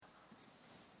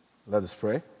Let us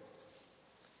pray.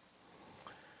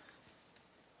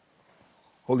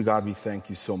 Holy God, we thank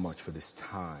you so much for this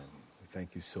time. We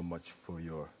thank you so much for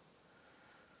your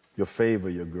favor,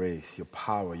 your grace, your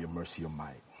power, your mercy, your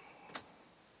might.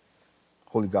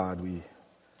 Holy God, we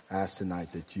ask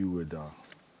tonight that you would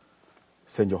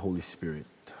send your Holy Spirit,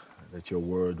 that your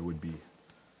word would be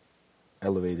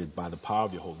elevated by the power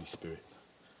of your Holy Spirit,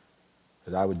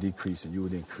 that I would decrease and you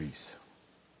would increase,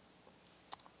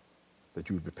 that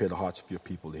you would prepare the hearts of your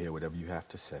people to hear whatever you have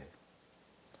to say.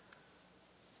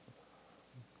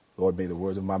 Lord, may the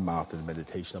word of my mouth and the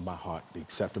meditation of my heart be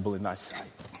acceptable in thy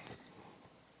sight.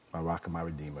 My rock and my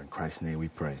redeemer. In Christ's name we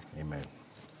pray. Amen.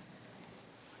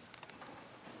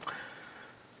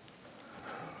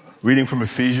 Reading from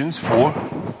Ephesians 4,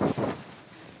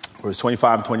 verse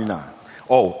 25 and 29.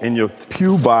 Oh, in your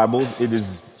pew Bibles, it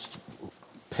is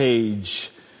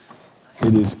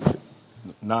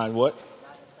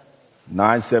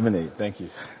 978. Thank you.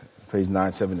 Page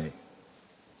 978.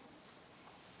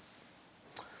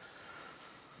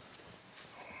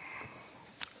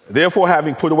 Therefore,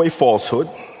 having put away falsehood,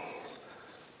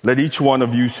 let each one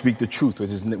of you speak the truth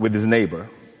with his neighbor,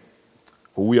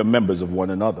 for we are members of one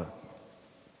another.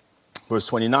 Verse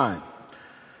 29.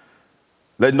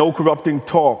 Let no corrupting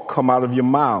talk come out of your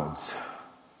mouths,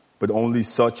 but only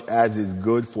such as is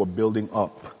good for building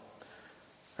up,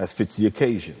 as fits the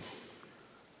occasion,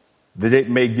 that it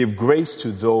may give grace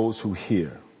to those who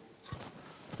hear.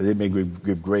 That it may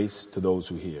give grace to those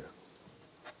who hear.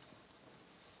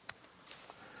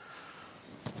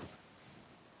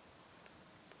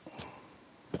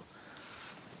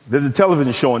 There's a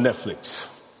television show on Netflix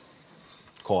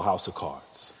called House of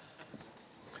Cards.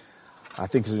 I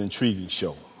think it's an intriguing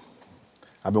show.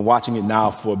 I've been watching it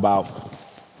now for about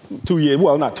 2 years.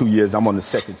 Well, not 2 years. I'm on the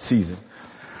second season.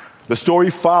 The story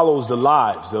follows the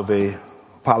lives of a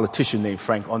politician named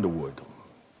Frank Underwood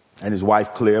and his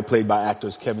wife Claire, played by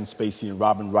actors Kevin Spacey and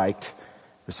Robin Wright,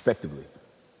 respectively.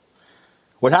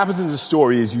 What happens in the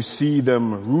story is you see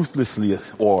them ruthlessly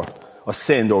or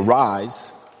ascend or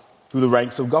rise through the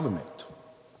ranks of government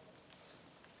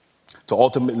to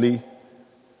ultimately,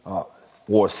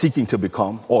 or seeking to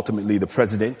become ultimately, the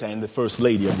president and the first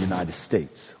lady of the United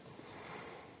States.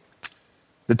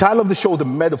 The title of the show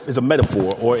is a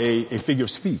metaphor or a figure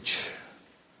of speech.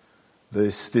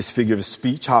 This figure of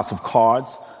speech, House of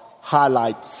Cards,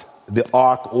 highlights the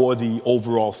arc or the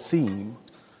overall theme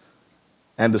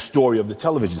and the story of the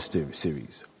television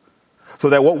series. So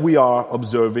that what we are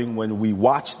observing when we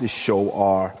watch this show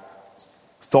are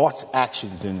thoughts,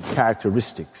 actions, and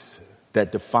characteristics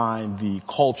that define the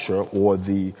culture or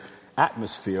the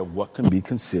atmosphere of what can be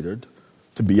considered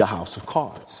to be a house of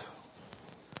cards.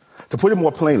 To put it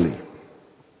more plainly,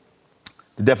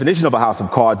 the definition of a house of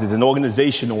cards is an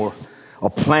organization or a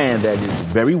plan that is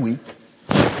very weak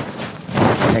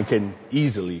and can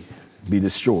easily be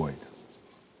destroyed.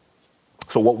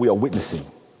 So what we are witnessing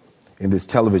in this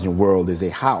television world is a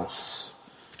house,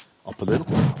 a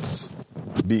political house,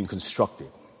 being constructed.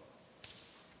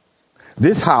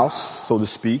 This house, so to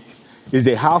speak, is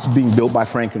a house being built by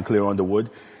Frank and Claire Underwood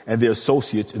and their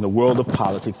associates in the world of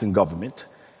politics and government.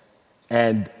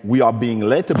 And we are being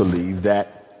led to believe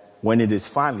that when it is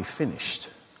finally finished,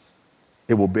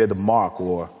 it will bear the mark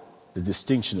or the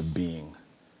distinction of being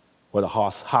what a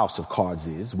house of cards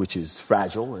is, which is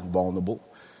fragile and vulnerable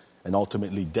and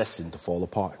ultimately destined to fall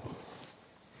apart.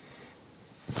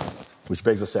 Which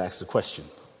begs us to ask the question.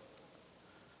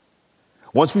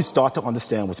 Once we start to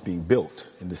understand what's being built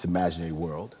in this imaginary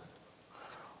world,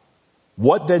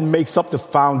 what then makes up the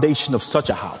foundation of such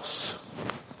a house,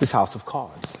 this house of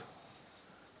cards?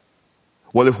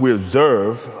 Well, if we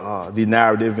observe the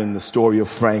narrative and the story of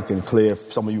Frank and Claire,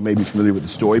 some of you may be familiar with the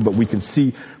story, but we can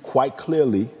see quite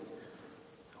clearly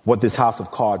what this house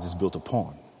of cards is built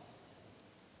upon.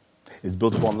 It's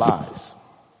built upon lies,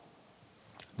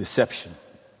 deception,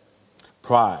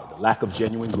 pride, lack of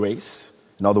genuine grace.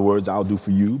 In other words, I'll do for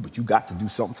you, but you got to do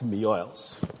something for me or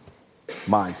else.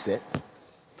 Mindset.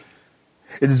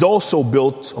 It is also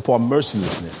built upon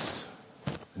mercilessness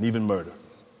and even murder.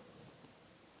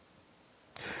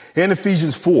 In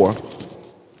Ephesians 4,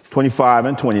 25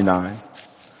 and 29,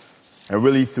 and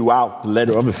really throughout the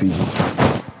letter of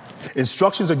Ephesians,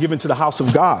 instructions are given to the house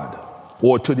of God,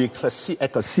 or to the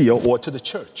ecclesia, or to the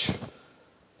church,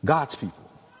 God's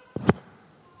people.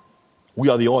 We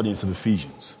are the audience of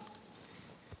Ephesians.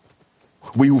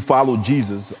 We who follow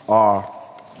Jesus are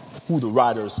who the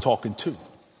writer is talking to.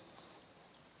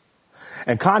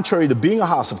 And contrary to being a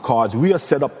house of cards, we are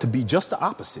set up to be just the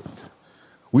opposite.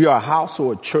 We are a house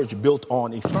or a church built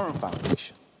on a firm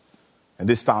foundation. And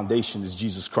this foundation is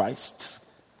Jesus Christ,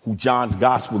 who John's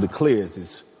gospel declares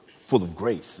is full of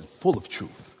grace and full of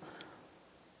truth.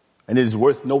 And it is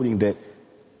worth noting that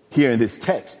here in this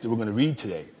text that we're going to read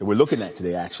today, that we're looking at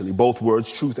today actually, both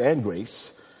words, truth and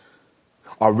grace,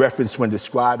 are referenced when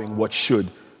describing what should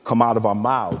come out of our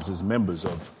mouths as members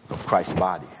of Christ's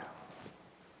body,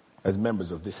 as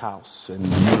members of this house and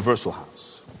the universal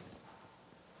house.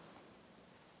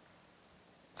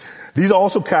 These are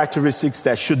also characteristics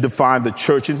that should define the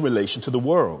church in relation to the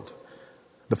world.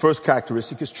 The first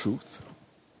characteristic is truth,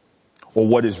 or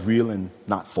what is real and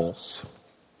not false.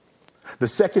 The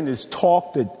second is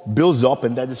talk that builds up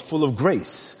and that is full of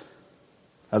grace,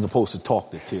 as opposed to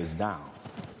talk that tears down.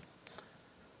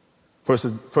 First,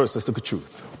 let's look at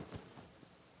truth.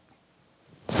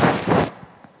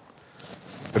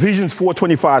 Ephesians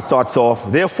 4:25 starts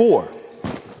off, therefore,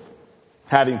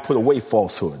 having put away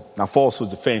falsehood. Now, falsehood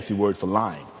is a fancy word for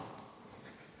lying.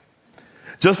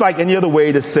 Just like any other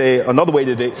way to say, another way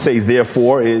to say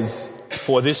therefore is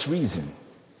for this reason.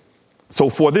 So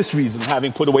for this reason,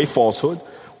 having put away falsehood,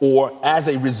 or as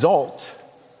a result,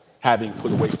 having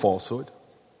put away falsehood.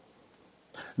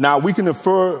 Now, we can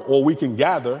infer or we can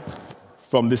gather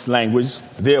from this language,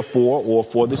 therefore, or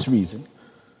for this reason,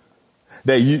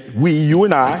 that you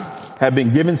and I have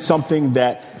been given something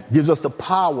that gives us the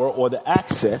power or the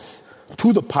access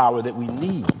to the power that we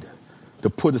need to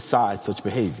put aside such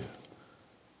behavior.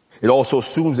 It also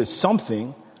assumes that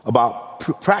something about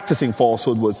practicing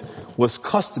falsehood was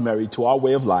customary to our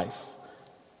way of life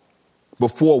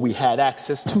before we had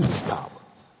access to this power.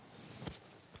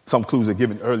 Some clues are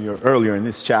given earlier in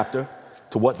this chapter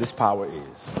to what this power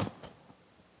is.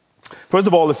 First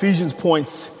of all, Ephesians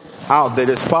points out that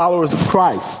as followers of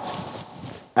Christ,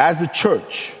 as the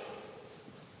church,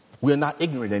 we are not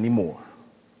ignorant anymore,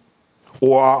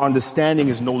 or our understanding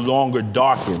is no longer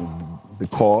darkened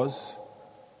because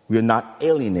we are not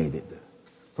alienated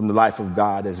from the life of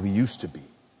God as we used to be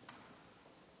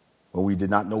when we did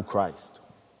not know Christ.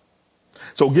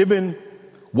 So given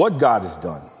what God has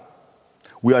done,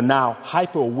 we are now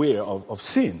hyper aware of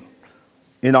sin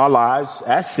in our lives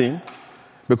as sin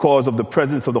because of the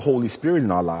presence of the Holy Spirit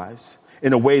in our lives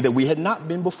in a way that we had not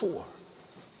been before.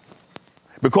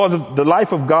 Because of the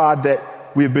life of God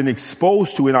that we have been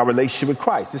exposed to in our relationship with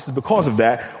Christ. This is because of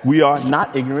that we are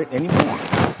not ignorant anymore.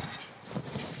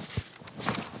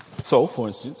 So, for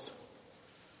instance,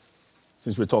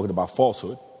 since we're talking about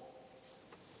falsehood,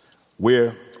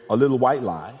 where a little white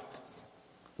lie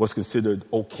was considered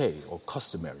okay or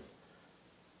customary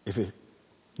if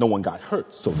no one got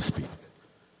hurt, so to speak.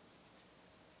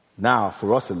 Now,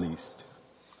 for us at least,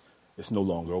 it's no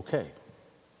longer okay.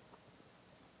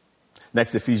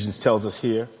 Next, Ephesians tells us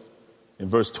here in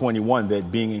verse 21 that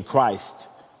being in Christ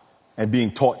and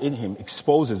being taught in him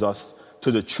exposes us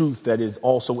to the truth that is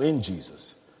also in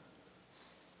Jesus.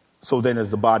 So then as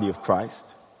the body of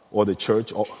Christ or the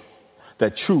church,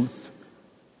 that truth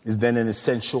is then an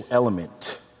essential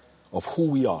element of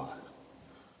who we are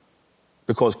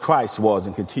because Christ was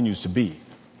and continues to be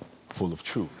full of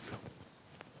truth,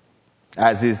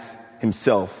 as is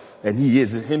himself, and he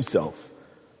is himself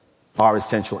our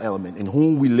essential element in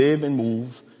whom we live and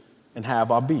move and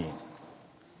have our being.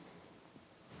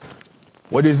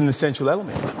 What is an essential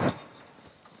element?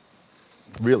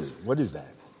 Really, what is that?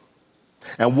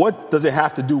 And what does it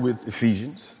have to do with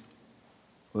Ephesians?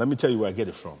 Let me tell you where I get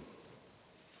it from.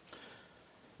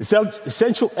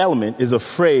 Essential element is a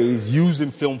phrase used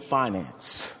in film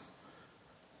finance.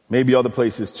 Maybe other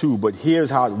places too, but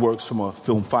here's how it works from a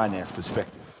film finance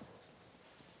perspective.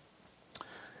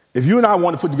 If you and I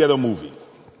want to put together a movie,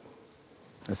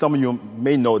 and some of you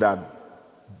may know that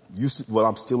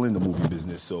I'm still in the movie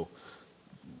business, so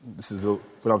this is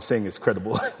what I'm saying is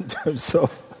credible in terms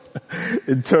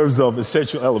of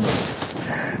essential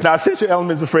element. Now, essential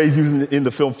element is a phrase used in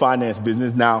the film finance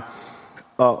business. Now,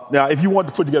 if you want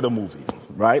to put together a movie,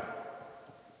 right,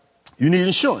 you need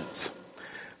insurance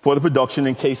for the production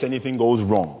in case anything goes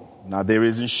wrong. Now, there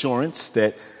is insurance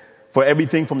that for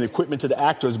everything from the equipment to the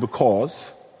actors,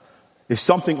 because if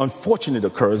something unfortunate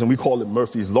occurs, and we call it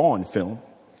Murphy's Law in film,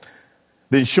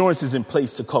 the insurance is in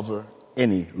place to cover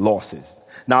any losses.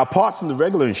 Now, apart from the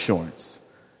regular insurance,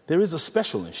 there is a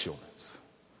special insurance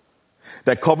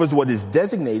that covers what is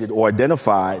designated or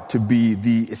identified to be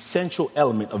the essential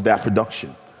element of that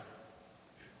production.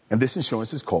 And this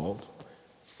insurance is called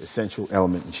essential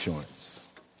element insurance.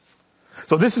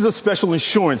 So this is a special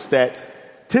insurance that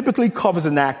typically covers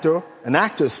an actor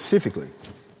specifically,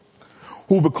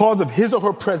 who because of his or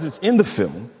her presence in the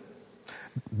film,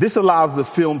 this allows the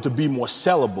film to be more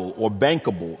sellable or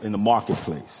bankable in the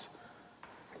marketplace.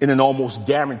 in an almost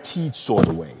guaranteed sort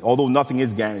of way, although nothing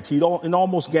is guaranteed, in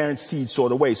almost guaranteed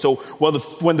sort of way. So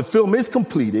when the film is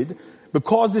completed,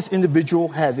 because this individual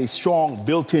has a strong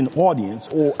built-in audience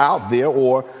or out there,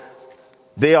 or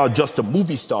they are just a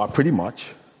movie star pretty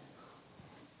much,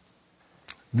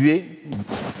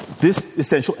 this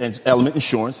essential element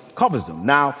insurance covers them.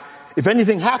 Now, if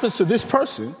anything happens to this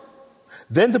person,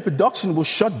 then the production will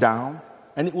shut down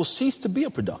and it will cease to be a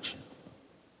production.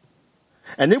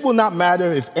 And it will not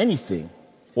matter if anything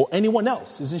or anyone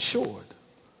else is insured.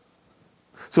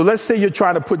 So let's say you're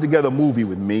trying to put together a movie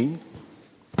with me,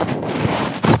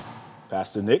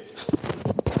 Pastor Nick,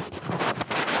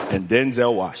 and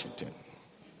Denzel Washington.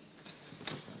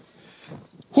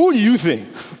 Who do you think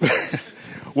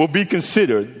will be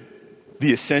considered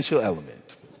the essential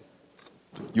element?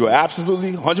 You are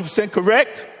absolutely 100%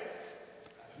 correct.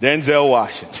 Denzel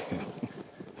Washington.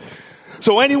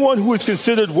 So anyone who is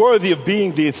considered worthy of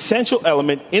being the essential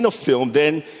element in a film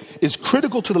then is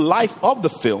critical to the life of the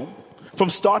film from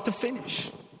start to finish.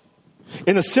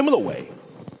 In a similar way,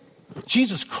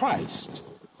 Jesus Christ,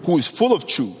 who is full of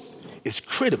truth, is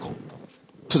critical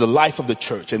to the life of the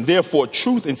church. And therefore,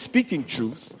 truth and speaking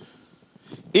truth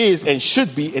is and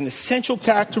should be an essential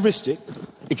characteristic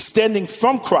extending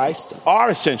from Christ, our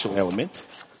essential element,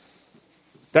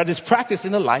 that is practiced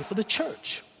in the life of the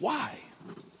church. Why?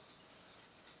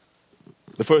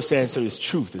 The first answer is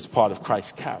truth is part of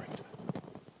Christ's character.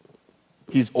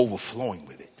 He's overflowing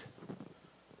with it.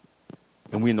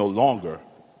 And we no longer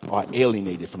are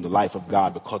alienated from the life of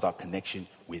God because of our connection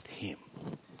with Him.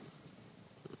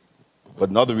 But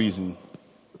another reason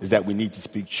is that we need to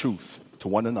speak truth to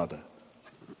one another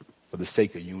for the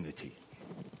sake of unity.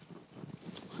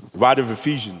 The writer of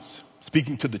Ephesians,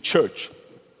 speaking to the church,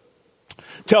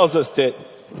 tells us that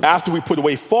after we put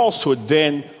away falsehood,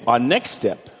 then our next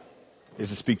step is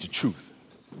to speak the truth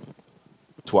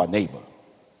to our neighbor.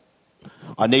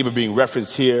 Our neighbor being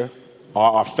referenced here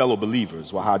are our fellow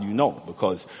believers. Well, how do you know?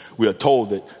 Because we are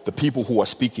told that the people who are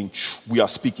speaking, we are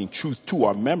speaking truth to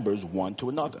are members one to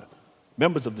another.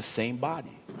 Members of the same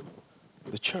body,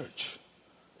 the church.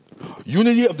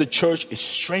 Unity of the church is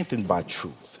strengthened by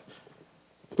truth.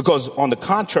 Because on the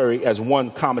contrary, as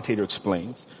one commentator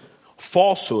explains,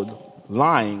 falsehood,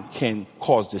 lying can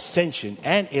cause dissension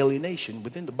and alienation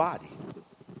within the body,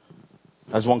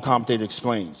 as one commentator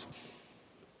explains.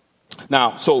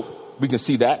 Now, so we can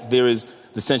see that there is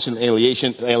dissension and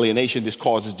alienation. This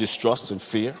causes distrust and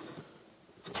fear,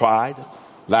 pride,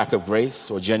 lack of grace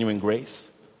or genuine grace.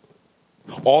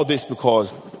 All this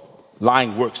because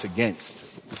lying works against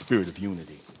the spirit of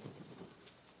unity.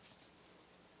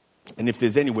 And if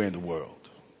there's anywhere in the world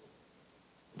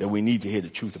that we need to hear the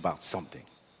truth about something,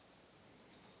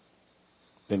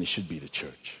 then it should be the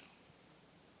church.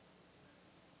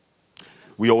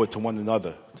 We owe it to one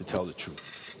another to tell the truth.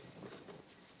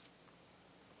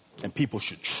 And people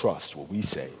should trust what we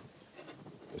say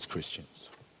as Christians.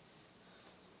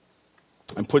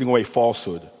 And putting away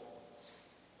falsehood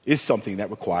is something that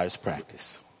requires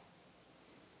practice.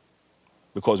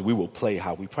 Because we will play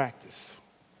how we practice.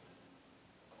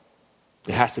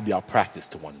 It has to be our practice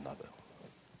to one another.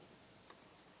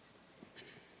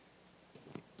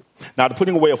 Now, the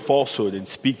putting away of falsehood and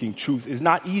speaking truth is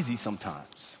not easy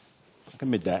sometimes. I can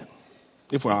admit that,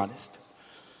 if we're honest.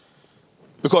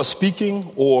 Because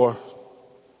speaking or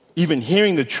even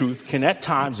hearing the truth can at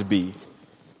times be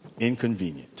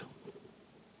inconvenient,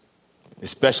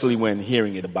 especially when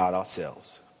hearing it about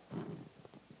ourselves.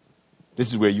 This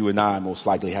is where you and I most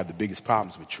likely have the biggest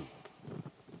problems with truth.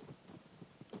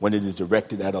 When it is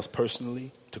directed at us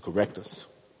personally to correct us,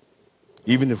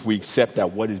 even if we accept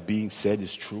that what is being said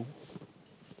is true.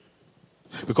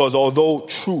 Because although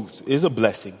truth is a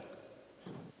blessing,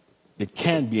 it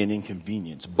can be an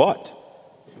inconvenience. But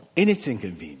in its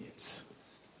inconvenience,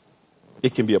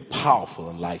 it can be a powerful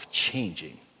and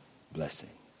life-changing blessing.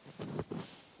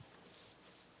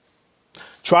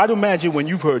 Try to imagine when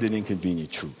you've heard an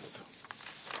inconvenient truth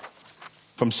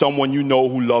from someone you know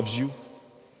who loves you,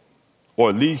 or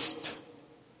at least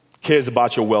cares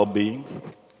about your well-being,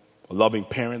 a loving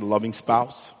parent, a loving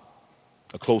spouse,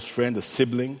 a close friend, a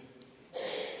sibling,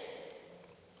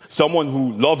 someone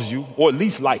who loves you or at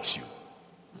least likes you,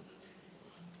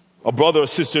 a brother or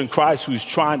sister in Christ who's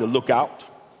trying to look out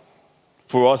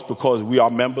for us because we are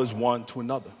members one to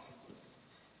another.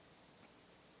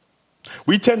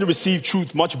 We tend to receive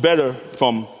truth much better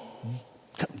from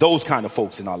those kind of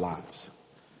folks in our lives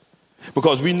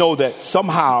because we know that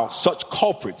somehow such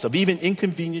culprits of even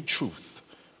inconvenient truth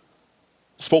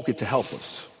spoke it to help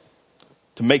us,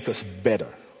 to make us better,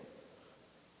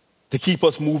 to keep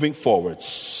us moving forward.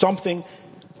 Something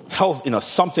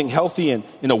something healthy and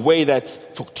in a way that's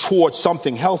towards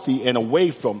something healthy and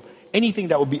away from anything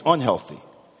that would be unhealthy.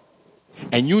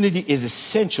 And unity is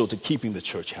essential to keeping the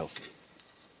church healthy.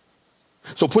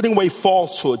 So putting away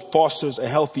falsehood fosters a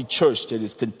healthy church that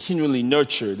is continually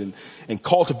nurtured and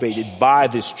cultivated by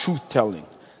this truth-telling,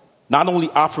 not only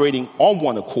operating on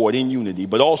one accord in unity,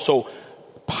 but also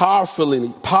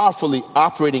powerfully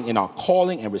operating in our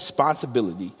calling and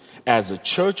responsibility as a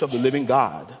church of the living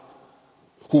God,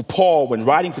 who Paul, when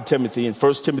writing to Timothy in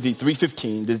 1 Timothy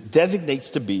 3:15, designates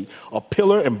to be a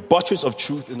pillar and buttress of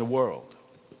truth in the world.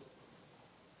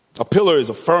 A pillar is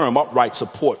a firm, upright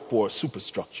support for a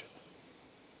superstructure.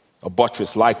 A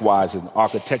buttress, likewise, is an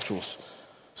architectural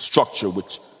structure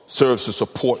which serves to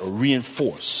support or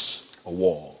reinforce a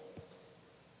wall.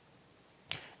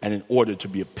 And in order to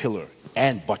be a pillar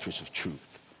and buttress of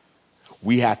truth,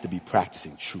 we have to be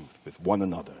practicing truth with one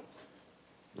another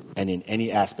and in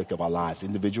any aspect of our lives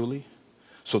individually,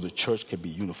 so the church can be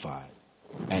unified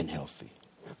and healthy.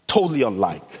 Totally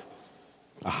unlike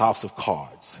a house of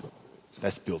cards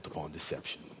that's built upon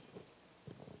deception.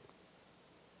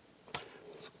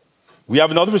 We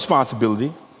have another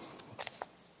responsibility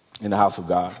in the house of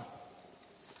God.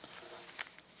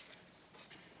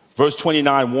 Verse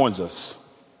 29 warns us,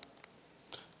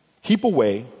 keep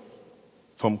away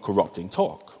from corrupting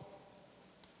talk.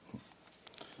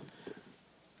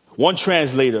 One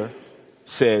translator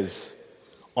says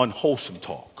unwholesome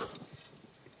talk.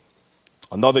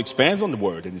 Another expands on the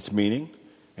word and its meaning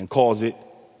and calls it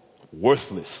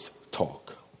worthless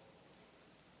talk.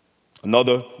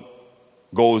 Another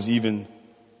goes even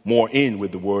more in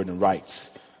with the word and writes,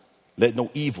 let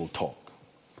no evil talk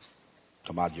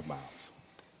come out of your mouths.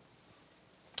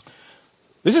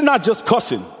 This is not just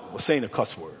cussing or saying a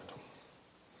cuss word.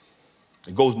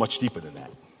 It goes much deeper than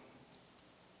that.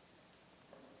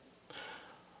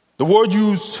 The word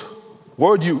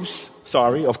use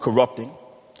of corrupting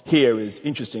here is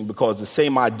interesting because the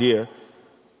same idea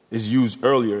is used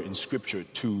earlier in Scripture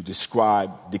to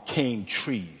describe decaying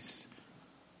trees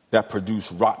that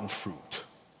produce rotten fruit.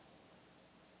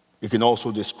 It can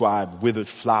also describe withered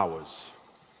flowers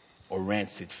or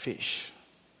rancid fish.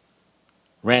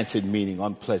 Rancid meaning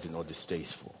unpleasant or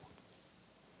distasteful.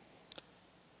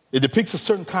 It depicts a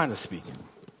certain kind of speaking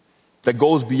that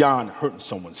goes beyond hurting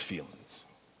someone's feelings.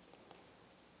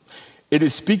 It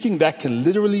is speaking that can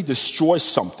literally destroy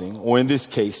something, or in this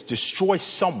case, destroy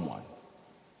someone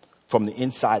from the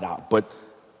inside out. But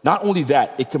not only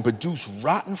that, it can produce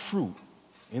rotten fruit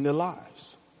in their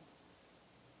lives.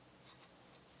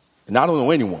 And I don't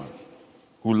know anyone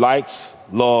who likes,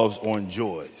 loves, or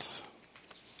enjoys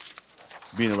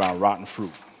being around rotten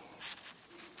fruit,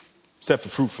 except for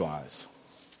fruit flies.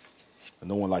 And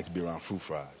no one likes to be around fruit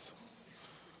flies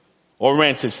or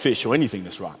rancid fish or anything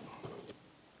that's rotten.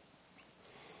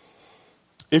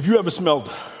 If you ever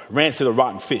smelled rancid or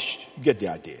rotten fish, you get the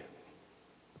idea.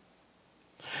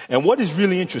 And what is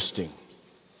really interesting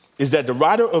is that the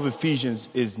writer of Ephesians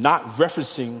is not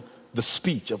referencing the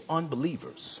speech of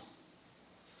unbelievers.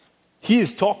 He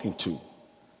is talking to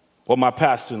what my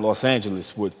pastor in Los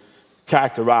Angeles would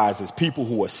characterize as people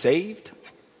who are saved,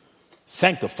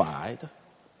 sanctified,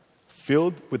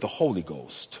 filled with the Holy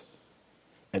Ghost,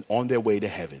 and on their way to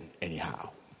heaven anyhow.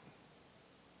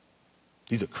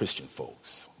 These are Christian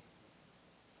folks.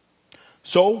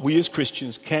 So we as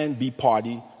Christians can be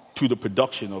party to the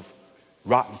production of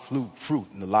rotten fruit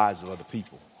in the lives of other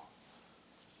people.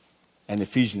 And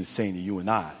Ephesians is saying to you and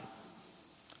I,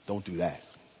 don't do that.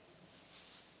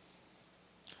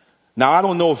 Now, I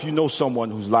don't know if you know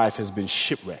someone whose life has been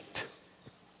shipwrecked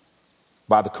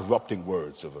by the corrupting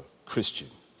words of a Christian,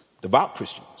 devout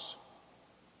Christians,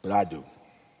 but I do.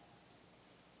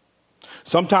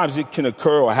 Sometimes it can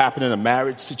occur or happen in a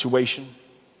marriage situation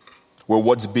where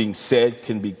what's being said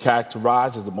can be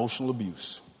characterized as emotional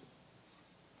abuse.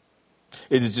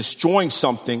 It is destroying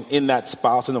something in that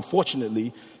spouse and,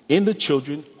 unfortunately, in the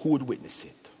children who would witness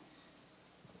it.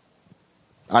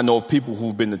 I know of people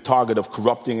who've been the target of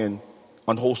corrupting and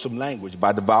unwholesome language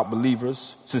by devout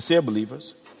believers, sincere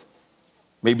believers,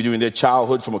 maybe during their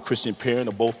childhood from a Christian parent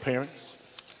or both parents,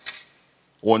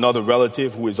 or another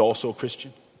relative who is also a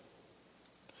Christian.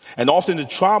 And often the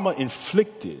trauma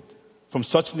inflicted from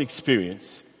such an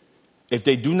experience, if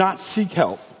they do not seek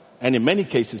help, and in many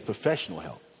cases professional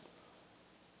help,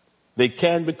 they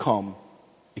can become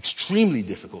extremely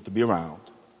difficult to be around,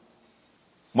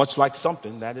 much like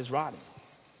something that is rotting.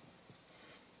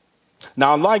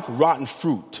 Now, unlike rotten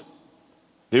fruit,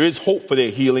 there is hope for their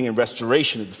healing and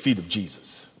restoration at the feet of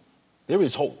Jesus. There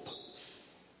is hope.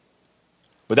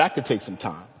 But that could take some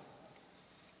time.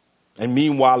 And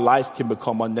meanwhile, life can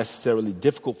become unnecessarily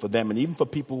difficult for them and even for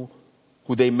people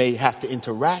who they may have to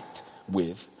interact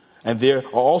with. And there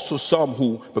are also some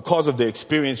who, because of their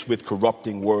experience with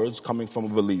corrupting words coming from a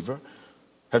believer,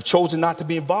 have chosen not to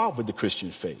be involved with the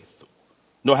Christian faith,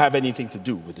 nor have anything to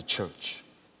do with the church.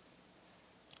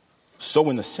 So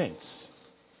in a sense,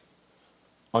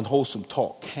 unwholesome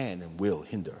talk can and will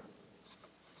hinder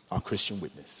our Christian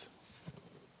witness.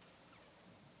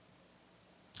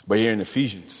 But here in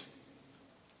Ephesians,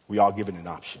 we are given an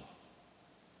option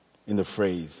in the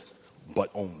phrase, but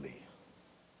only.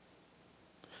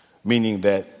 Meaning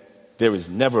that there is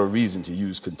never a reason to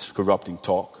use corrupting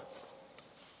talk.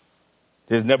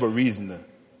 There's never a reason to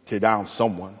tear down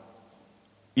someone.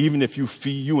 Even if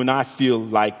you and I feel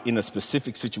like in a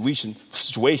specific situation,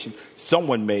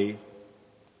 someone may,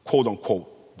 quote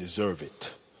unquote, deserve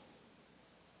it.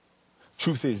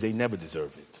 Truth is, they never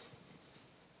deserve it.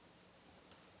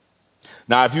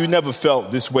 Now, if you never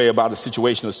felt this way about a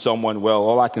situation or someone, well,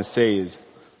 all I can say is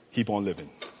keep on living.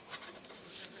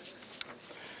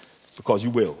 Because you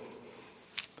will.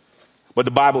 But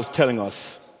the Bible is telling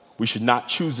us we should not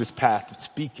choose this path of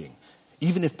speaking,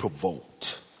 even if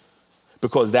provoked.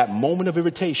 Because that moment of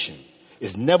irritation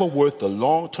is never worth the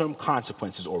long-term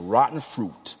consequences or rotten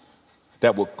fruit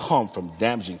that will come from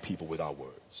damaging people with our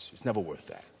words. It's never worth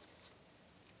that.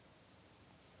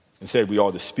 Instead, we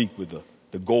ought to speak with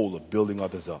the goal of building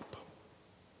others up.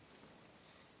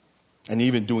 And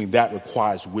even doing that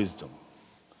requires wisdom.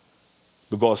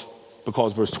 Because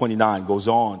verse 29 goes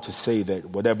on to say that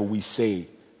whatever we say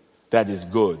that is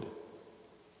good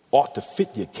ought to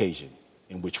fit the occasion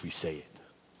in which we say it.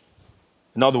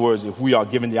 In other words, if we are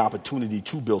given the opportunity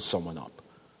to build someone up,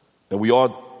 then we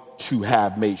ought to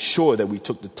have made sure that we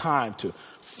took the time to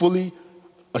fully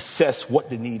assess what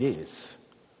the need is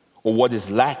or what is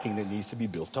lacking that needs to be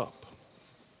built up.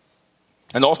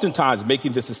 And oftentimes,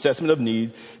 making this assessment of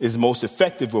need is most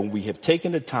effective when we have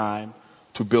taken the time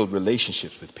to build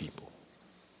relationships with people.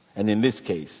 And in this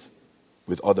case,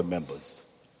 with other members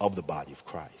of the body of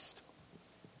Christ.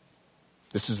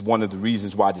 This is one of the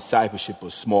reasons why discipleship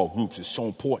of small groups is so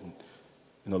important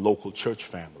in a local church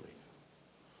family.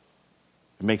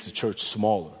 It makes the church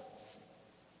smaller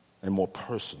and more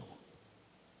personal.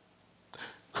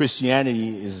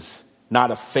 Christianity is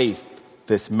not a faith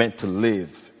that's meant to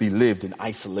be lived in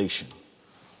isolation.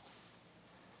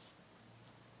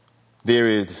 There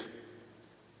is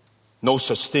no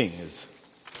such thing as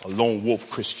a lone wolf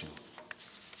Christian.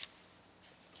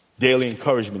 Daily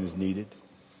encouragement is needed.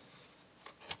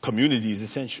 Community is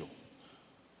essential.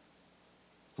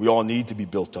 We all need to be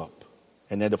built up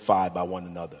and edified by one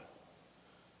another.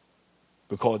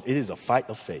 Because it is a fight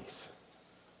of faith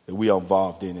that we are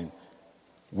involved in, and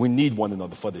we need one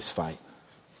another for this fight.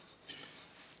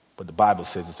 But the Bible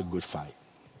says it's a good fight.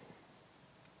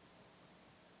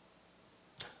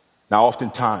 Now,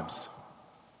 oftentimes,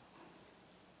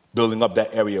 building up that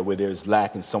area where there is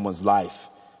lack in someone's life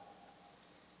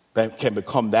that can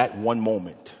become that one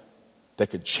moment that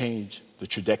could change the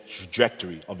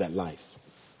trajectory of that life.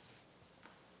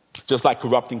 Just like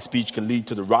corrupting speech can lead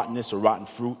to the rottenness or rotten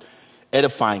fruit,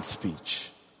 edifying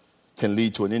speech can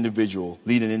lead an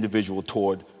individual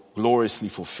toward gloriously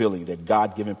fulfilling their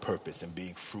God-given purpose and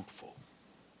being fruitful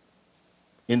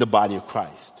in the body of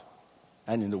Christ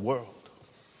and in the world.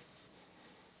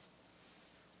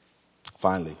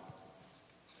 Finally,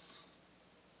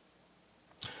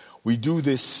 we do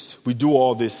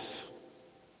all this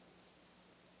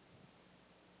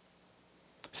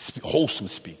wholesome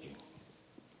speaking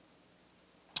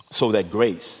so that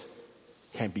grace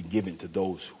can be given to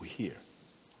those who hear.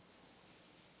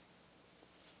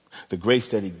 The grace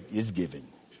that is given,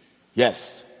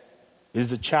 yes, it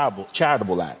is a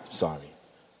charitable act,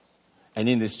 And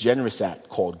in this generous act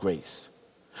called grace,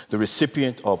 the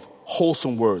recipient of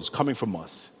wholesome words coming from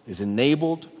us is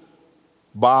enabled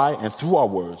by and through our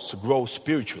words to grow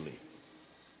spiritually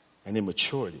and in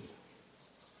maturity.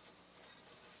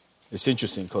 It's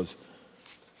interesting because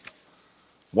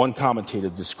one commentator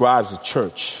describes the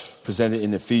church presented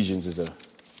in Ephesians as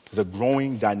a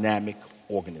growing dynamic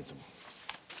organism.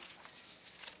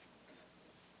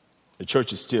 The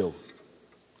church is still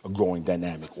a growing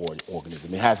dynamic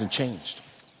organism. It hasn't changed.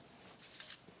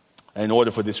 And in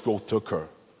order for this growth to occur,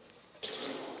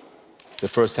 there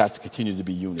first has to continue to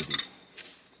be unity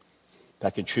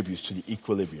that contributes to the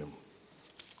equilibrium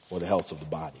or the health of the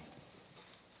body.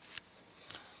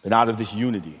 And out of this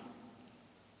unity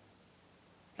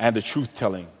and the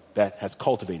truth-telling that has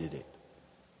cultivated it,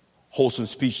 wholesome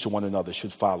speech to one another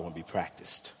should follow and be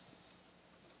practiced.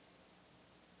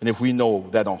 And if we know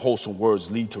that unwholesome words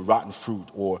lead to rotten fruit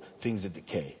or things that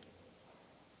decay,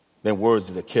 than words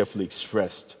that are carefully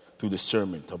expressed through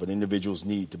discernment of an individual's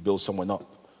need to build someone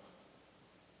up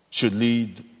should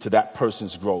lead to that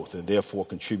person's growth and therefore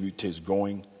contribute to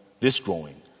this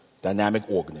growing dynamic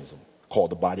organism called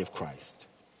the body of Christ,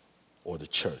 or the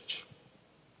church.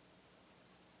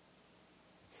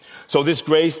 So this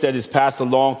grace that is passed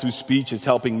along through speech is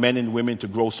helping men and women to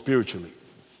grow spiritually,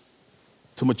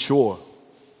 to mature,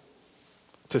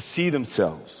 to see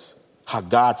themselves how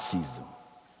God sees them.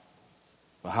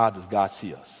 But how does God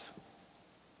see us?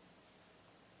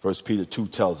 1 Peter 2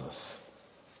 tells us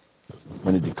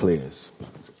when it declares,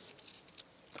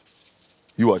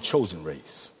 you are a chosen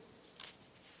race,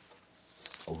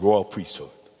 a royal priesthood,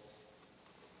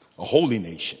 a holy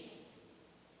nation,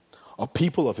 a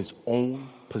people of his own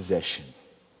possession,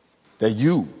 that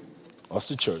you, us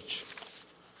the church,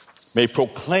 may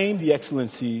proclaim the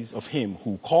excellencies of him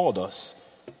who called us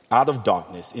out of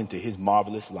darkness into his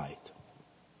marvelous light.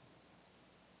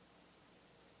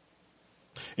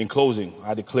 In closing,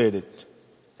 I declare that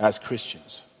as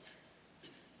Christians,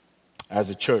 as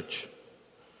a church,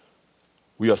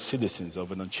 we are citizens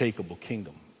of an unshakable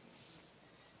kingdom.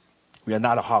 We are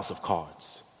not a house of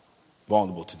cards,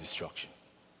 vulnerable to destruction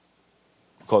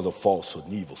because of falsehood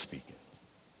and evil speaking.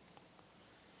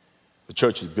 The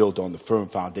church is built on the firm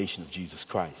foundation of Jesus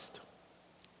Christ.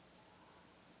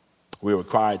 We are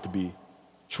required to be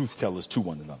truth tellers to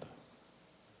one another,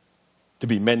 to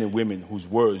be men and women whose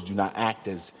words do not act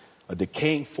as a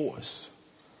decaying force,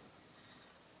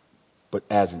 but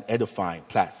as an edifying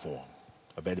platform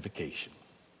of edification.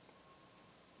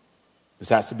 This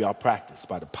has to be our practice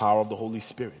by the power of the Holy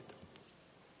Spirit,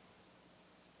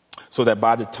 so that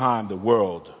by the time the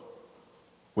world,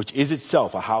 which is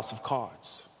itself a house of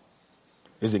cards,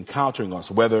 is encountering us,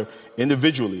 whether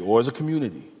individually or as a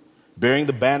community, bearing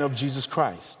the banner of Jesus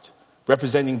Christ,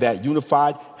 representing that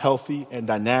unified, healthy, and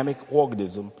dynamic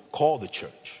organism called the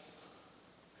church,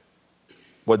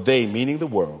 what they, meaning the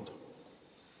world,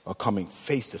 are coming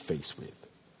face to face with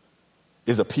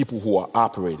is a people who are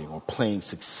operating or playing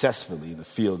successfully in the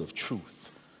field of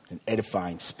truth and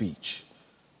edifying speech,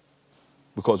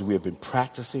 because we have been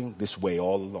practicing this way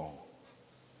all along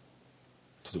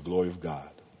to the glory of God.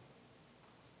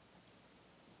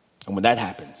 And when that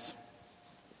happens,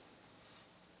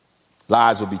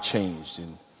 lives will be changed,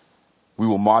 and we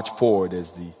will march forward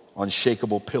as the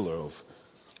unshakable pillar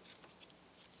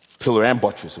and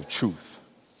buttress of truth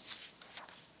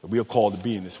that we are called to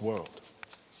be in this world.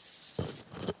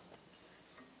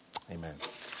 Amen.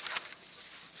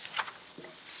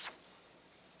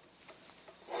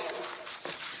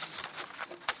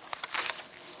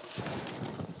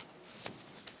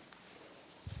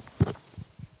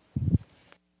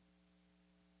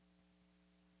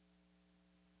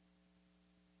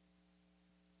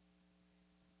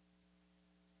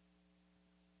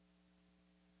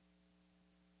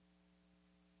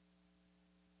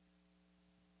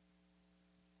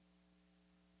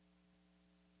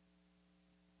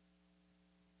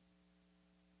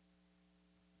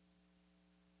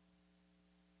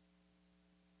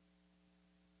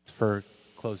 For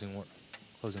closing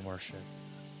worship.